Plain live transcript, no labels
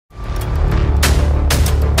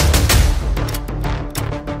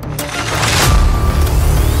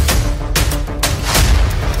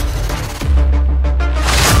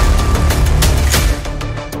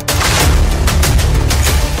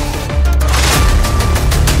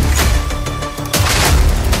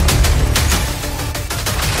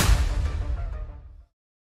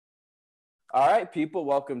right, people,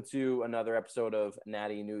 welcome to another episode of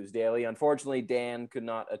Natty News Daily. Unfortunately, Dan could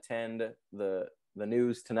not attend the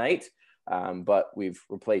news tonight, but we've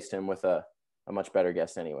replaced him with a much better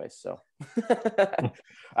guest anyways. So,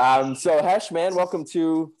 so Hesh, man, welcome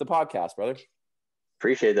to the podcast, brother.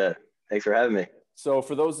 Appreciate that. Thanks for having me. So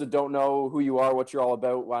for those that don't know who you are, what you're all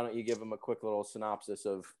about, why don't you give them a quick little synopsis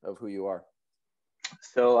of who you are?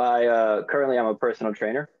 So I currently I'm a personal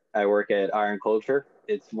trainer. I work at Iron Culture.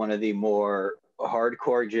 It's one of the more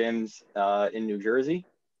hardcore gyms in New Jersey.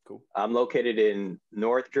 Cool. I'm located in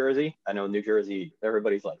North Jersey. I know New Jersey,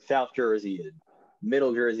 everybody's like South Jersey and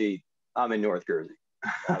Middle Jersey. I'm in North Jersey.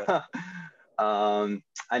 I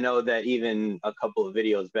know that even a couple of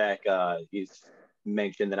videos back, he's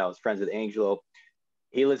mentioned that I was friends with Angelo.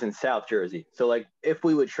 He lives in South Jersey. So like if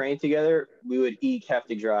we would train together, we would each have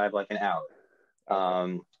to drive like an hour.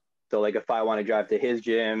 Okay. So like if I want to drive to his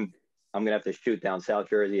gym, I'm gonna have to shoot down South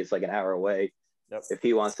Jersey. It's like an hour away. Yep. If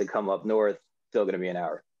he wants to come up north, still gonna be an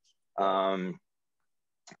hour. So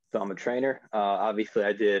I'm a trainer. Obviously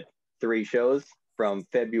I did 3 shows from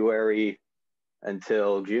February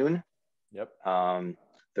until June. Yep.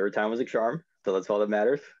 Third time was a charm. So that's all that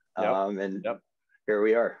matters. Yep. Here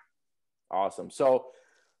we are. Awesome. So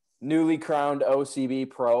newly crowned OCB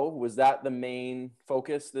pro, was that the main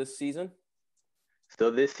focus this season? So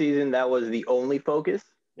this season, that was the only focus.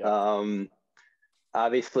 Yep.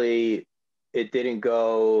 Obviously, it didn't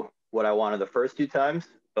go what I wanted the first 2 times,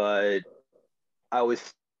 but I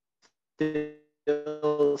was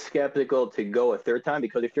still skeptical to go a 3rd time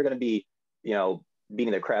because if you're going to be,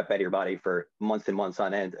 beating the crap out of your body for months and months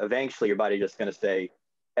on end, eventually your body's just going to say,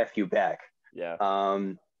 F you back. Yeah.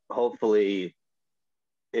 Hopefully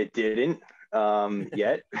it didn't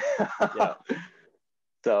yet. Yeah.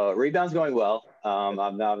 So rebound's going well. I'm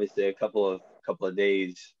obviously a couple of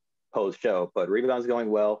days post show, but rebound's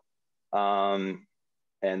going well. And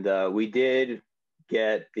we did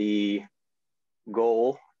get the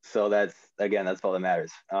goal. So that's all that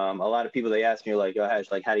matters. A lot of people, they ask me like, oh,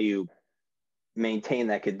 Hesh, like, how do you maintain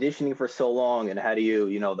that conditioning for so long? And how do you,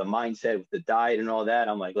 the mindset with the diet and all that?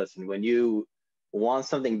 I'm like, listen, when you want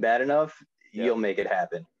something bad enough, you'll make it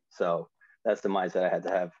happen. So that's the mindset I had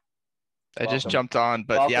to have. I just jumped on,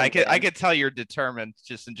 but Welcome, yeah, I Dan. could tell you're determined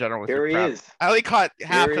just in general with Here your he prep. is. I only caught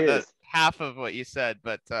Here half of what you said,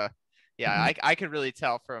 but yeah, I could really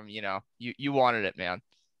tell from you wanted it, man.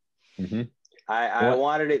 Mm-hmm. I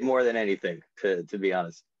wanted it more than anything, to be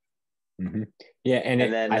honest. Mm-hmm. Yeah, and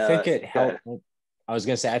then, I think it helped. I was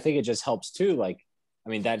gonna say I think it just helps too. Like, I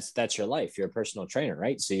mean, that's your life. You're a personal trainer,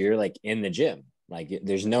 right? So you're like in the gym. Like,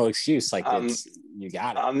 there's no excuse. Like, you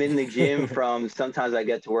got it. I'm in the gym from sometimes I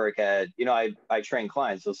get to work at, I train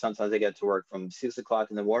clients. So sometimes I get to work from 6 o'clock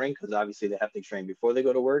in the morning because obviously they have to train before they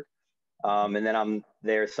go to work. And then I'm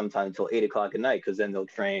there sometimes until 8 o'clock at night because then they'll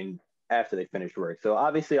train after they finish work. So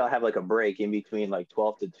obviously I'll have like a break in between like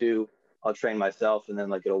 12 to 2. I'll train myself and then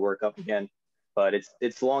like it'll work up again. But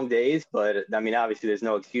it's long days. But I mean, obviously there's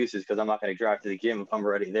no excuses because I'm not going to drive to the gym if I'm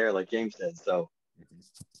already there, like James said. So.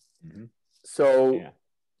 Mm-hmm. So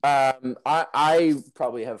I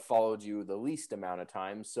probably have followed you the least amount of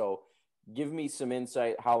time. So give me some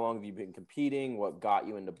insight. How long have you been competing? What got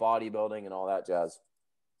you into bodybuilding and all that jazz?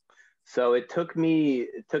 So it took me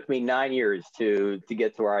 9 years to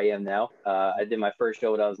get to where I am now. I did my first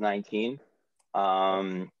show when I was 19.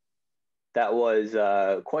 That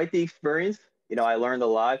was quite the experience. I learned a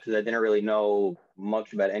lot because I didn't really know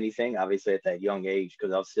much about anything, obviously at that young age,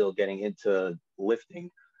 because I was still getting into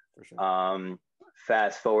lifting. For sure.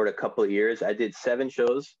 Fast forward a couple of years, I did 7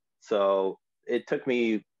 shows. So it took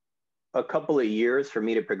me a couple of years for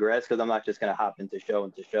me to progress because I'm not just going to hop into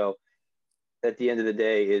show. At the end of the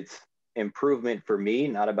day, it's improvement for me,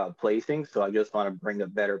 not about placing. So I just want to bring a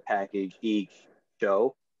better package each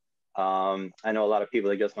show. I know a lot of people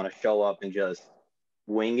that just want to show up and just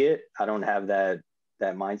wing it. I don't have that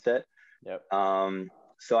mindset. Yep.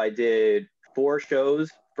 So I did 4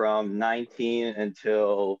 shows from 19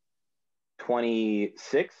 until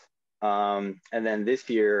 26. And then this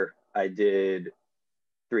year I did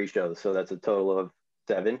 3 shows. So that's a total of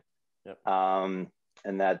 7. Yep.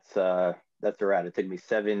 And that's a wrap. It took me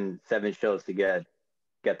seven shows to get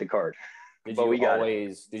the card. Did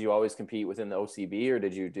you always compete within the OCB or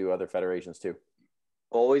did you do other federations too?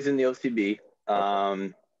 Always in the OCB.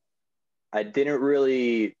 Okay. I didn't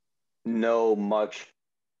really know much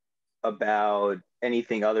about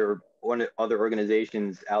anything other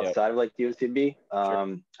organizations outside of like the OCB.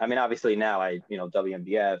 Sure. I mean, obviously now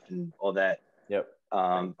WMBF and all that. Yep.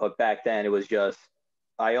 But back then it was just,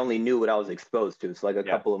 I only knew what I was exposed to. So like a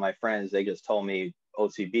couple of my friends, they just told me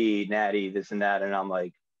OCB, NATTY, this and that. And I'm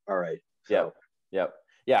like, all right. So Yep.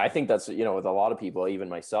 Yeah, I think that's, you know, with a lot of people, even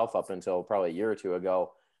myself, up until probably a year or two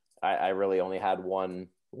ago, I really only had one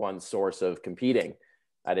source of competing.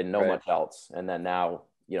 I didn't know much else. And then now,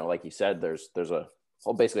 you know, like you said, there's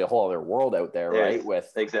basically a whole other world out there, right?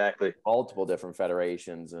 With exactly multiple different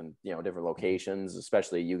federations and, you know, different locations,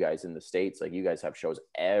 especially you guys in the States. Like, you guys have shows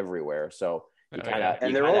everywhere. So you kind of,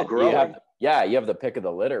 and they're all growing. You have the pick of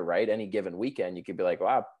the litter, right? Any given weekend, you could be like,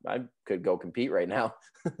 wow, I could go compete right now.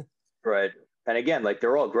 Right. And again, like,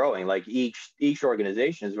 they're all growing. Like, each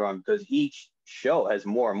organization is growing because each show has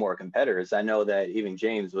more and more competitors. I know that even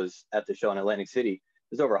James was at the show in Atlantic City.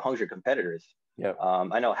 There's over 100 competitors. Yeah.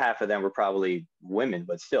 I know half of them were probably women,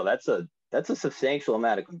 but still, that's a substantial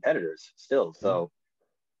amount of competitors still. So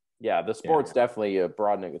yeah, the sport's definitely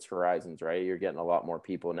broadening its horizons, right? You're getting a lot more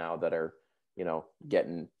people now that are, you know,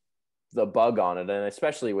 getting the bug on it, and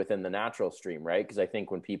especially within the natural stream, right? Because I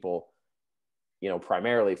think when people, you know,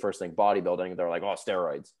 primarily first thing bodybuilding, they're like, oh,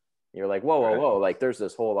 steroids. You're like, whoa, like, there's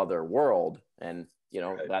this whole other world, and, you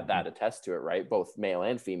know, that attests to it, right? Both male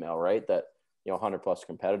and female, right? That, you know, 100+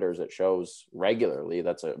 competitors at shows regularly.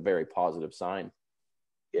 That's a very positive sign.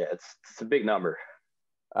 Yeah, it's a big number.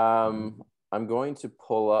 I'm going to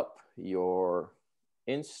pull up your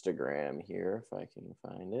Instagram here if I can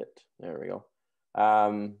find it. There we go.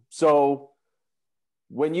 So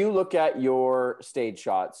when you look at your stage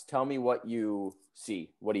shots, tell me what you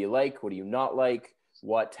see. What do you like? What do you not like?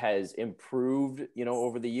 What has improved, you know,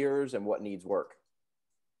 over the years, and what needs work?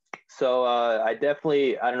 So I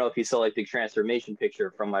don't know if you saw, like, the transformation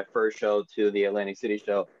picture from my first show to the Atlantic City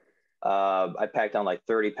show. I packed on like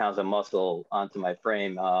 30 pounds of muscle onto my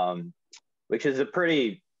frame, which is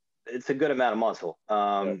it's a good amount of muscle.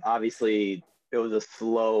 Obviously, it was a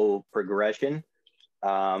slow progression.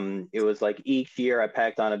 It was like each year I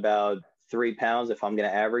packed on about 3 pounds if I'm going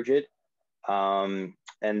to average it. And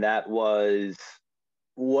that was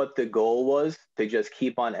what the goal was, to just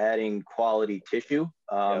keep on adding quality tissue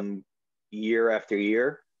year after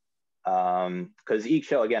year. Because each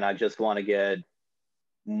show, again, I just want to get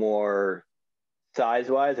more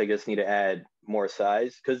size-wise. I just need to add more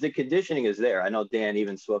size because the conditioning is there. I know Dan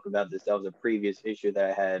even spoke about this. That was a previous issue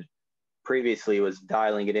that I had previously, was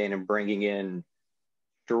dialing it in and bringing in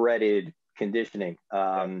shredded conditioning.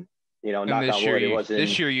 You know, knock on wood, it wasn't.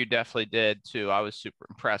 This year you definitely did too. I was super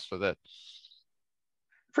impressed with it.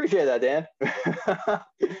 Appreciate that, Dan. Yeah,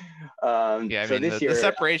 I mean, this year, the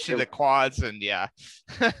separation of the quads, and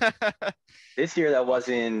this year that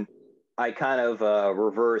wasn't. I kind of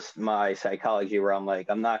reversed my psychology where I'm like,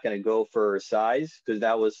 I'm not going to go for size because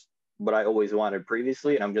that was what I always wanted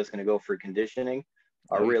previously, and I'm just going to go for conditioning.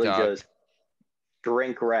 I really just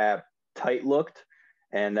shrink wrap tight looked,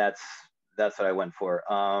 and that's what I went for.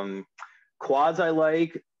 Quads I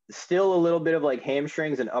like. Still a little bit of like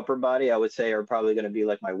hamstrings and upper body, I would say, are probably going to be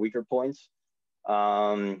like my weaker points.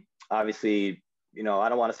 Obviously, you know, I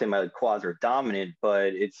don't want to say my quads are dominant,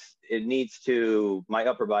 but my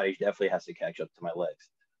upper body definitely has to catch up to my legs.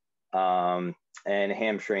 And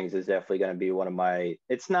hamstrings is definitely going to be one of my,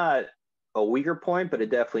 it's not a weaker point, but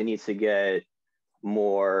it definitely needs to get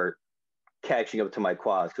more catching up to my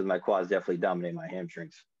quads because my quads definitely dominate my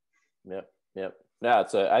hamstrings. Yep. Yeah,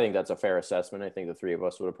 I think that's a fair assessment. I think the three of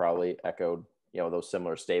us would have probably echoed, you know, those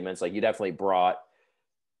similar statements. Like, you definitely brought,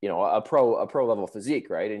 you know, a pro level physique,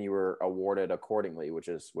 right? And you were awarded accordingly, which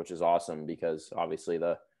is awesome because obviously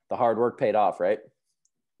the hard work paid off, right?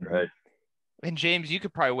 Right. And James, you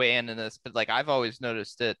could probably weigh in this, but like, I've always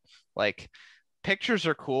noticed it, like, pictures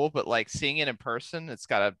are cool, but like seeing it in person, it's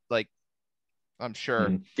gotta, like, I'm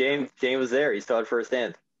sure. James was there. He saw it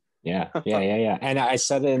firsthand. Yeah. And I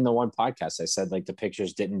said it in the one podcast. I said, like, the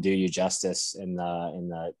pictures didn't do you justice in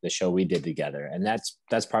the show we did together, and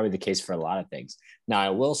that's probably the case for a lot of things. Now,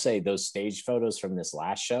 I will say those stage photos from this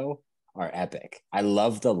last show are epic. I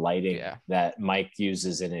love the lighting that Mike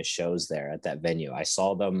uses in his shows there at that venue. I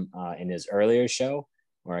saw them in his earlier show,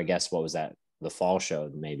 or I guess what was that? The fall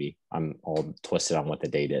show, maybe. I'm all twisted on what the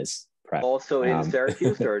date is. Also in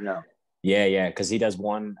Syracuse or no? Yeah, because he does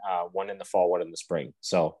one in the fall, one in the spring.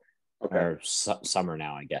 So. Okay. Or summer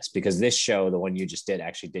now, I guess, because this show, the one you just did,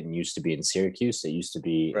 actually didn't used to be in Syracuse. It used to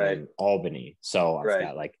be in Albany. So I've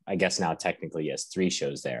got, like, I guess now technically he has 3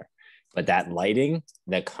 shows there. But that lighting,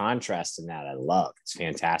 the contrast in that, I love. It's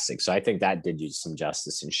fantastic. So I think that did you some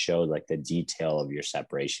justice and showed like the detail of your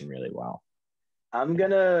separation really well. I'm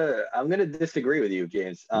gonna disagree with you,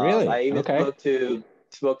 James. Really? I even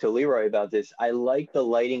spoke to Leroy about this. I like the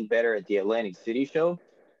lighting better at the Atlantic City show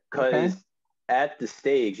because at the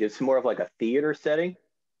stage, it's more of like a theater setting.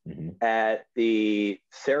 At the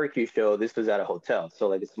Syracuse show, this was at a hotel. So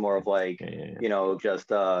like, it's more of like, you know,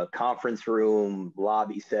 just a conference room,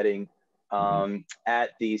 lobby setting.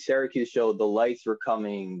 At the Syracuse show, the lights were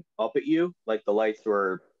coming up at you. Like the lights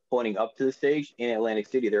were pointing up to the stage. In Atlantic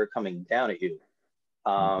City, they were coming down at you.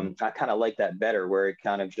 I kind of like that better, where it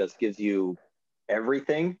kind of just gives you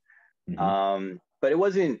everything. But it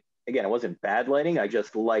wasn't bad lighting. I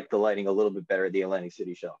just liked the lighting a little bit better at the Atlantic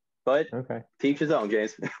City show. But teach his own,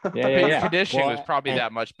 James. Conditioning was probably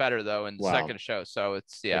that much better though in the second show. So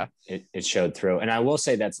it's it showed through. And I will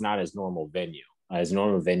say that's not his normal venue. His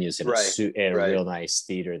normal venues in a real nice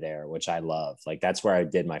theater there, which I love. Like that's where I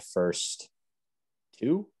did my first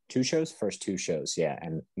two shows. Yeah,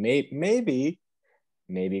 and maybe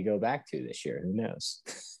go back to this year. Who knows?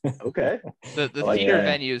 Okay. The theater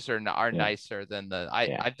venues are nicer than the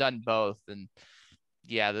I've done both, and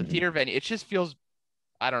the theater venue, it just feels,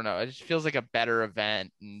 I don't know, it just feels like a better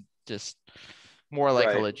event and just more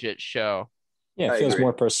like a legit show. Yeah, it feels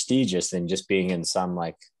more prestigious than just being in some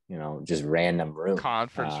like, you know, just random room.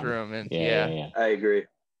 Conference room. And I agree.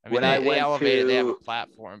 I mean, they elevated, they have a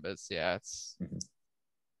platform, but it's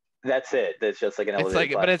that's it. That's just like an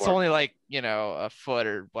elevated platform. But it's only like, you know, a foot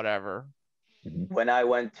or whatever. When I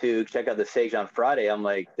went to check out the stage on Friday, I'm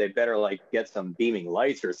like, they better like get some beaming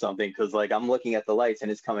lights or something, because like I'm looking at the lights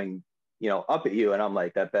and it's coming, you know, up at you, and I'm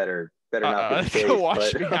like, that better not be the case.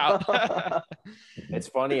 Watch me out. It's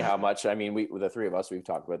funny how much, I mean, the three of us, we've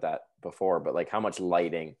talked about that before, but like how much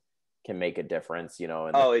lighting can make a difference, you know,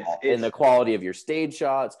 in the quality of your stage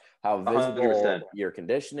shots, how visible 100%. Your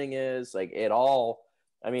conditioning is, like it all.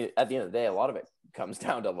 I mean, at the end of the day, a lot of it comes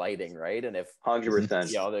down to lighting, right? And if 100%,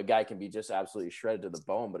 you know, the guy can be just absolutely shredded to the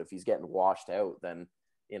bone, but if he's getting washed out, then,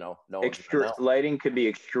 you know, lighting could be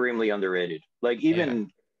extremely underrated. Like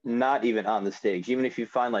even not even on the stage, even if you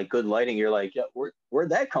find like good lighting, you're like, where'd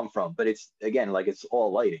that come from? But it's, again, like it's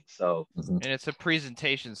all lighting. So and it's a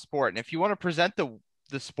presentation sport, and if you want to present the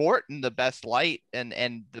sport in the best light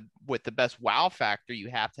and with the best wow factor, you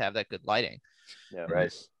have to have that good lighting. Yeah,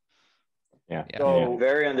 right. Yeah. So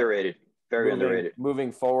very underrated. Underrated.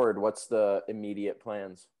 Moving forward, what's the immediate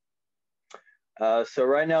plans? So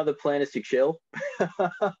right now the plan is to chill,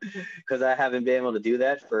 because I haven't been able to do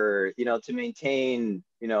that for, you know, to maintain,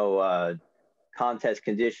 you know, contest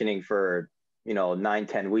conditioning for, you know,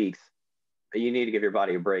 9-10 weeks. You need to give your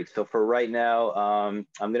body a break. So for right now, I'm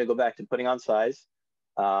going to go back to putting on size.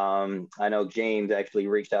 I know James actually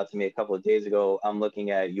reached out to me a couple of days ago. I'm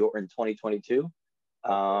looking at Yorton 2022.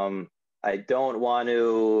 I don't want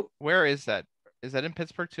to. Where is that? Is that in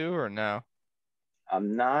Pittsburgh too, or no?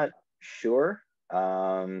 I'm not sure.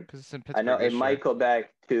 Because it's in Pittsburgh. I know it might go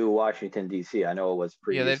back to Washington D.C. I know it was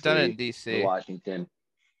previously. Yeah, they've done it in D.C. Washington.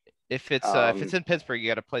 If it's in Pittsburgh, you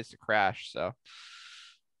got a place to crash. So.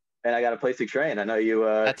 And I got a place to train. I know you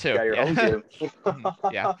that too. Got your home gym.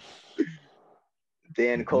 Yeah.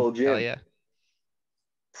 Dan Cole gym. Hell yeah.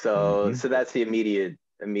 So that's the immediate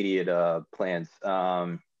plans.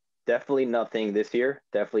 Definitely nothing this year.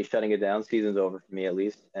 Definitely shutting it down. Season's over for me at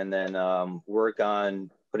least. And then work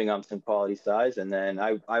on putting on some quality size. And then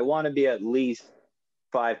I want to be at least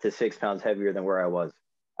 5 to 6 pounds heavier than where I was.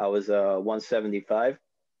 I was 175.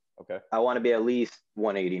 Okay. I want to be at least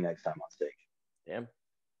 180 next time on stage. Damn.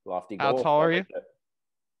 Lofty goal. How tall are you?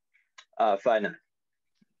 5'9".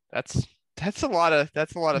 That's a lot of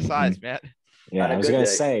size, man. Yeah, I was gonna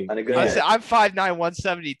say. I'm 5'9",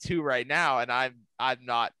 172 right now, and I'm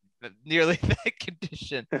not nearly that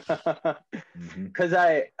condition. Because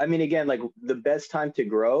I mean, again, like the best time to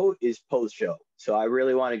grow is post show. So I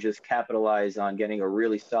really want to just capitalize on getting a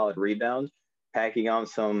really solid rebound, packing on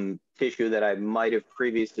some tissue that I might have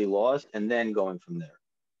previously lost, and then going from there.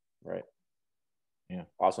 Right. Yeah.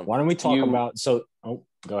 Awesome. Why don't we talk about, go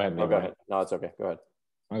ahead. Go ahead. No, it's okay. Go ahead.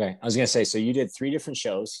 Okay. I was going to say, so you did 3 different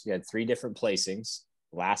shows. You had 3 different placings.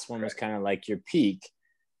 Last one was kind of like your peak.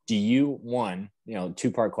 Do you,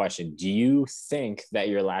 2-part question. Do you think that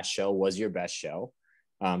your last show was your best show?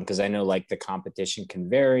 Because I know like the competition can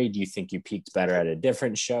vary. Do you think you peaked better at a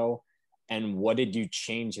different show? And what did you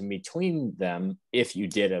change in between them, if you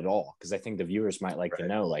did at all? Because I think the viewers might like to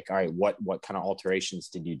know, like, all right, what kind of alterations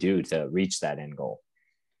did you do to reach that end goal?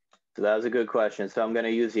 So that was a good question. So I'm going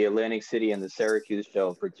to use the Atlantic City and the Syracuse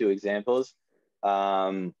show for 2 examples.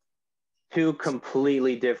 2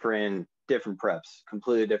 completely different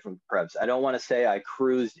preps. I don't want to say I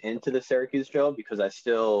cruised into the Syracuse show, because I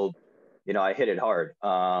still, I hit it hard.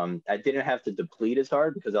 I didn't have to deplete as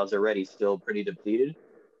hard because I was already still pretty depleted.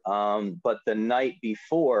 But the night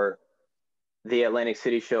before the Atlantic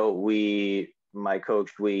City show, my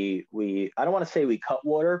coach, I don't want to say we cut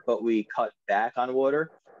water, but we cut back on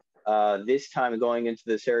water. This time going into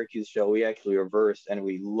the Syracuse show, we actually reversed and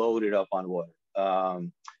we loaded up on water.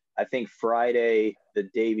 I think Friday, the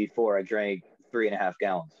day before, I drank 3.5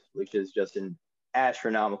 gallons, which is just an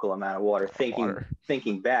astronomical amount of water.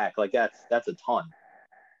 Thinking back, like that's a ton.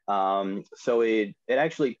 So it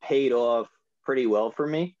actually paid off pretty well for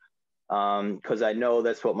me, because I know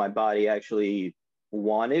that's what my body actually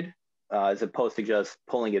wanted, as opposed to just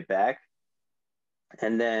pulling it back.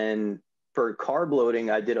 And then for carb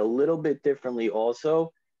loading, I did a little bit differently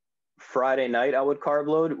also. Friday night, I would carb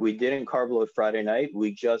load. We didn't carb load Friday night.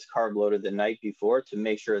 We just carb loaded the night before to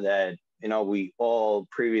make sure that, we all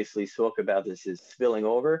previously spoke about this is spilling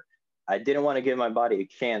over. I didn't want to give my body a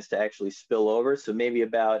chance to actually spill over. So maybe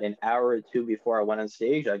about an hour or two before I went on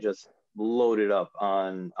stage, I just loaded up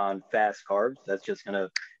on fast carbs. That's just going to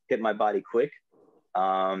hit my body quick.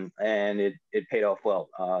 And it paid off well.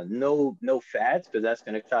 No fats, because that's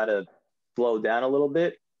going to try to slow down a little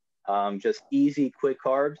bit. Just easy, quick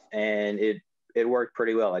carbs, and it worked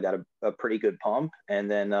pretty well. I got a pretty good pump, and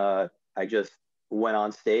then I just went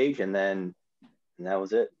on stage, and that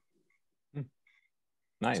was it.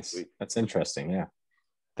 Nice. Sweet. That's interesting. Yeah.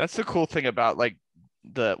 That's the cool thing about like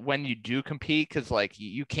when you do compete, because like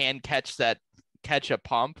you can catch a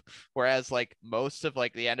pump, whereas like most of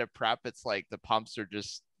like the end of prep, it's like the pumps are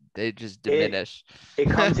they just diminish. It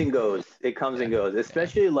comes and goes. It comes and goes.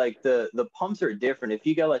 Especially like the pumps are different. If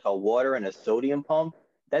you get like a water and a sodium pump,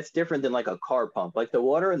 that's different than like a carb pump. Like the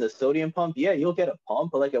water and the sodium pump, yeah, you'll get a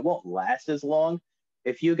pump, but like it won't last as long.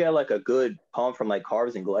 If you get like a good pump from like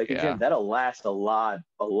carbs and glycogen, that'll last a lot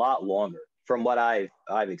longer from what I've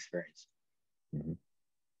experienced.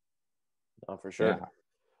 Oh, for sure.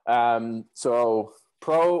 Yeah. So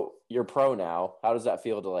you're pro now. How does that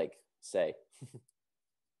feel to like say?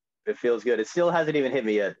 It feels good. It still hasn't even hit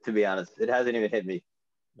me yet, to be honest. It hasn't even hit me.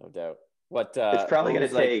 No doubt. What it's probably going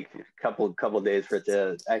to take a couple days for it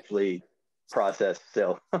to actually process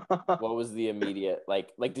still. What was the immediate like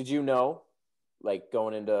did you know, like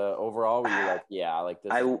going into overall, were you like, yeah, like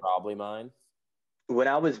this is probably mine? When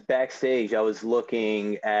I was backstage, I was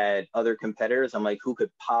looking at other competitors. I'm like, who could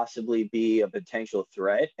possibly be a potential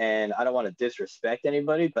threat? And I don't want to disrespect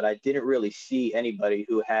anybody, but I didn't really see anybody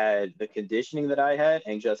who had the conditioning that I had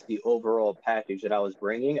and just the overall package that I was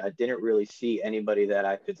bringing. I didn't really see anybody that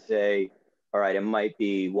I could say, all right, it might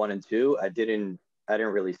be 1 and 2. I didn't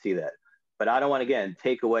really see that. But I don't want to, again,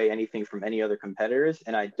 take away anything from any other competitors.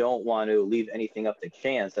 And I don't want to leave anything up to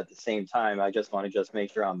chance at the same time. I just want to just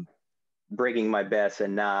make sure I'm bringing my best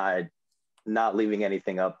and not leaving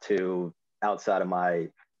anything up to outside of my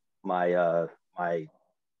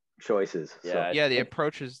choices. Yeah. So, the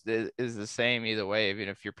approach is the same either way. Even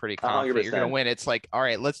if you're pretty confident 100%. You're going to win, it's like, all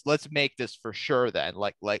right, let's make this for sure. Then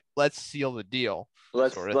like let's seal the deal.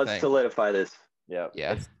 Let's solidify this.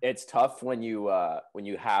 Yeah. It's tough when you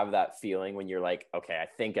have that feeling when you're like, okay, I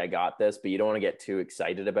think I got this, but you don't want to get too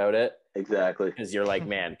excited about it. Exactly. Because you're like,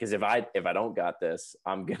 man, because if I don't got this,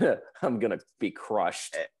 I'm gonna be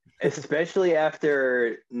crushed. Especially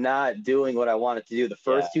after not doing what I wanted to do the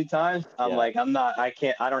first 2 times. I'm like,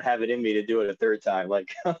 I don't have it in me to do it a third time.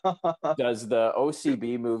 Like does the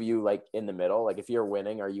OCB move you like in the middle? Like if you're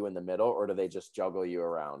winning, are you in the middle, or do they just juggle you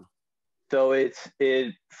around? So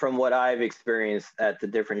from what I've experienced at the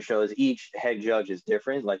different shows, each head judge is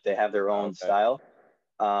different. Like they have their own style.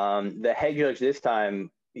 The head judge this time,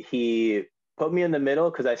 he put me in the middle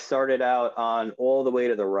because I started out on all the way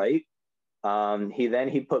to the right.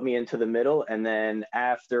 He put me into the middle, and then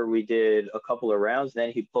after we did a couple of rounds,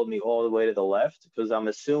 then he pulled me all the way to the left, because I'm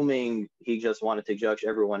assuming he just wanted to judge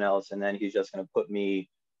everyone else, and then he's just going to put me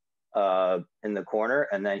in the corner,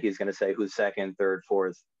 and then he's going to say who's second, third,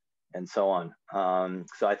 fourth, and so on.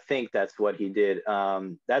 So I think that's what he did.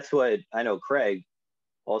 That's what I know. Craig,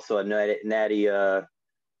 also a natty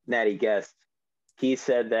guest, he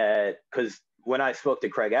said that, because when I spoke to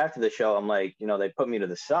Craig after the show, I'm like, they put me to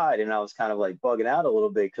the side, and I was kind of like bugging out a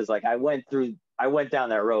little bit, because like I went down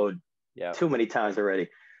that road too many times already.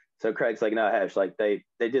 So Craig's like, no, Hesh, like they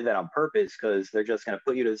did that on purpose, because they're just going to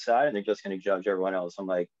put you to the side and they're just going to judge everyone else. I'm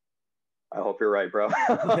like, I hope you're right, bro.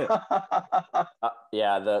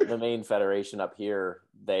 Yeah, the main federation up here,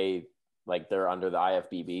 they're under the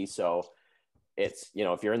IFBB, so it's,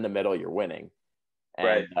 if you're in the middle, you're winning.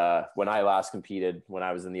 And right. When I last competed, when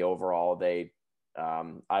I was in the overall,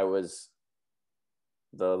 I was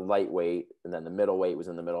the lightweight, and then the middleweight was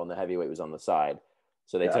in the middle, and the heavyweight was on the side.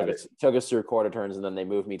 So they took us through quarter turns, and then they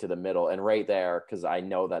moved me to the middle. And right there, because I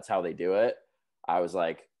know that's how they do it, I was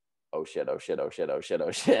like, oh shit.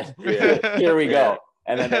 Yeah. Here we go.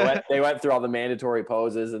 And then they went through all the mandatory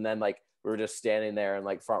poses, and then like we were just standing there and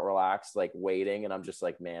like front relaxed, like waiting. And I'm just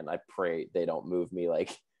like, man, I pray they don't move me,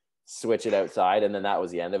 like switch it outside. And then that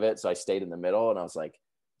was the end of it. So I stayed in the middle, and I was like,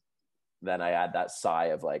 then I had that sigh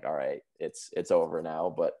of like, all right, it's over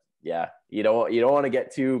now. But yeah, you don't want to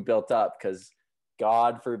get too built up, because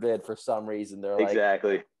God forbid for some reason they're like,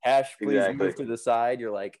 exactly, Hesh, please move to the side.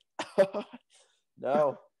 You're like,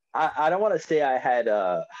 no. I don't want to say I had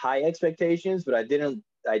high expectations, but I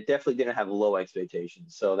definitely didn't have low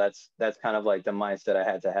expectations. So that's kind of like the mindset I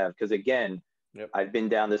had to have, because again, I've been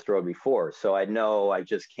down this road before, so I know I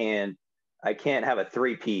can't have a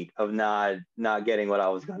three-peat of not getting what I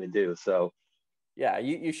was going to do. So yeah,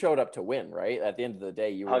 you showed up to win, right? At the end of the day,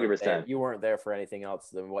 you 100%. You weren't there for anything else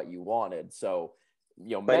than what you wanted. So,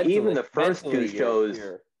 but mentally, even the first two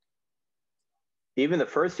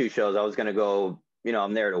shows, I was going to go,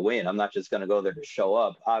 I'm there to win. I'm not just going to go there to show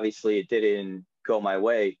up. Obviously, it didn't go my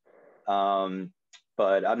way. But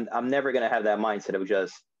I'm never going to have that mindset of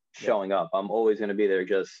just showing up. I'm always going to be there,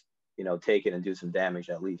 just, take it and do some damage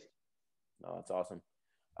at least. No, that's awesome.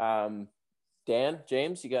 Dan,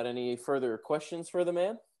 James, you got any further questions for the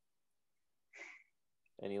man?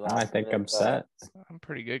 Any last I think I'm set. I'm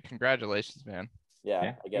pretty good. Congratulations, man.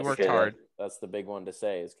 Yeah, I guess you worked hard. That's the big one to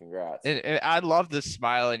say, is congrats. And I love the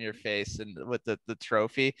smile on your face and with the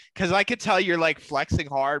trophy, because I could tell you're like flexing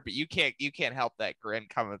hard, but you can't help that grin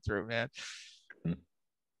coming through, man.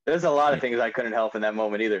 There's a lot of things I couldn't help in that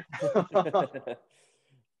moment either.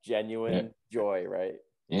 Genuine joy, right?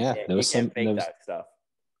 Yeah, there was some fake that stuff.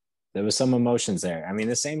 There was some emotions there. I mean,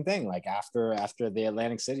 the same thing, like after the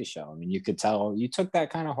Atlantic City show. I mean, you could tell you took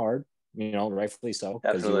that kind of hard, rightfully so,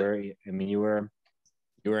 because you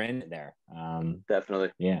were in it there.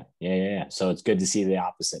 Definitely. Yeah. So it's good to see the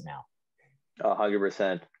opposite now.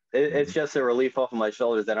 100%. It's just a relief off of my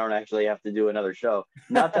shoulders that I don't actually have to do another show.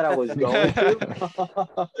 Not that I was going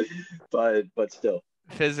to, but still.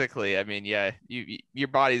 Physically, I mean, yeah, your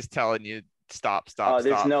body's telling you stop.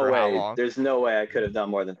 There's no way. How long? There's no way I could have done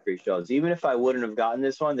more than 3 shows. Even if I wouldn't have gotten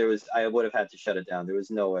this one, I would have had to shut it down. There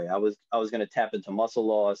was no way. I was going to tap into muscle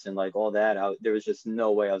loss and like all that. There was just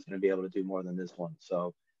no way I was going to be able to do more than this one.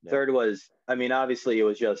 So third was, I mean, obviously it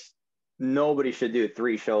was just, nobody should do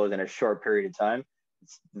 3 shows in a short period of time.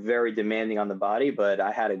 It's very demanding on the body, but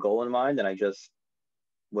I had a goal in mind and I just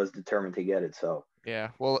was determined to get it. So yeah,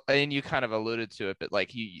 well, and you kind of alluded to it, but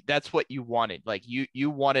like that's what you wanted. Like you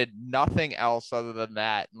wanted nothing else other than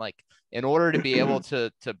that. And like, in order to be able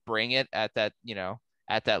to bring it at that,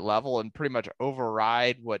 at that level and pretty much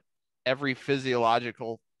override what every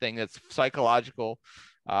physiological thing that's psychological,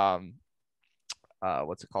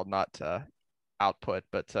 what's it called? Not output,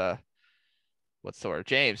 but what's the word?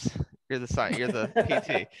 James, you're the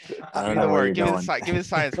PT. I don't know where you're going. Give me the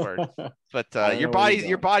science word. But your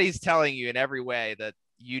body's telling you in every way that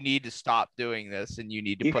you need to stop doing this and you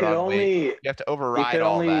need to put on weight. You have to override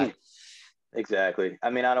all that. Exactly. I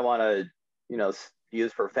mean, I don't want to,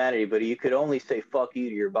 use profanity, but you could only say fuck you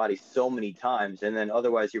to your body so many times, and then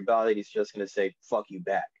otherwise your body is just going to say fuck you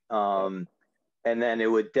back. And then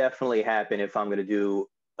it would definitely happen if I'm going to do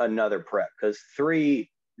another prep, because 3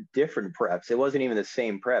 different preps, it wasn't even the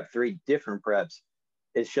same prep, 3 different preps,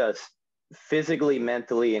 it's just physically,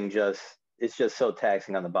 mentally, and it's just so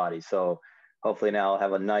taxing on the body. So hopefully now I'll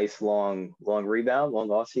have a nice long rebound, long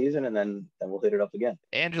off season, and then we'll hit it up again.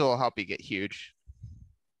 Angelo will help you get huge.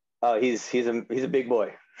 Oh, he's a big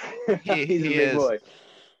boy. He's a big boy.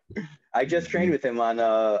 I just trained with him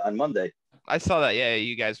on Monday. I saw that. Yeah,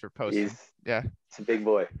 you guys were posting. He's a big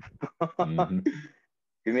boy.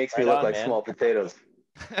 He makes me look like small potatoes.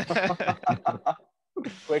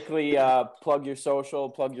 Quickly plug your social,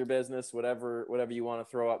 plug your business, whatever you want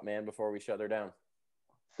to throw up, man, before we shut her down.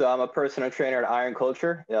 So I'm a personal trainer at Iron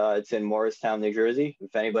Culture. It's in Morristown, New Jersey.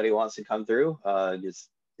 If anybody wants to come through,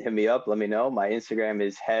 just hit me up, let me know. My Instagram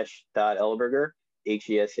is hesh.elberger,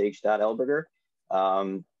 hesh.elberger.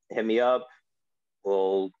 Hit me up,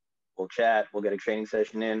 we'll chat, we'll get a training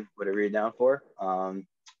session in, whatever you're down for.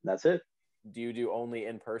 That's it. Do you do only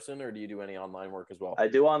in person, or do you do any online work as well? I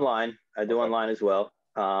do online. Online as well.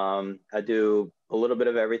 I do a little bit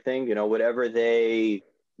of everything. Whatever they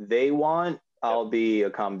want, I'll be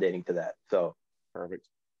accommodating to that. So perfect.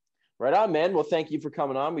 Right on, man. Well, thank you for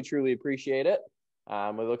coming on. We truly appreciate it.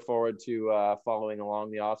 We look forward to following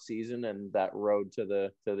along the off season and that road to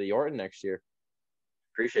the Orton next year.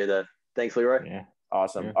 Appreciate that. Thanks, Leroy. Yeah.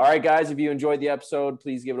 Awesome. Yeah. All right, guys, if you enjoyed the episode,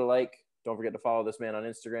 please give it a like. Don't forget to follow this man on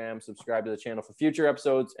Instagram, subscribe to the channel for future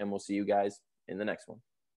episodes, and we'll see you guys in the next one.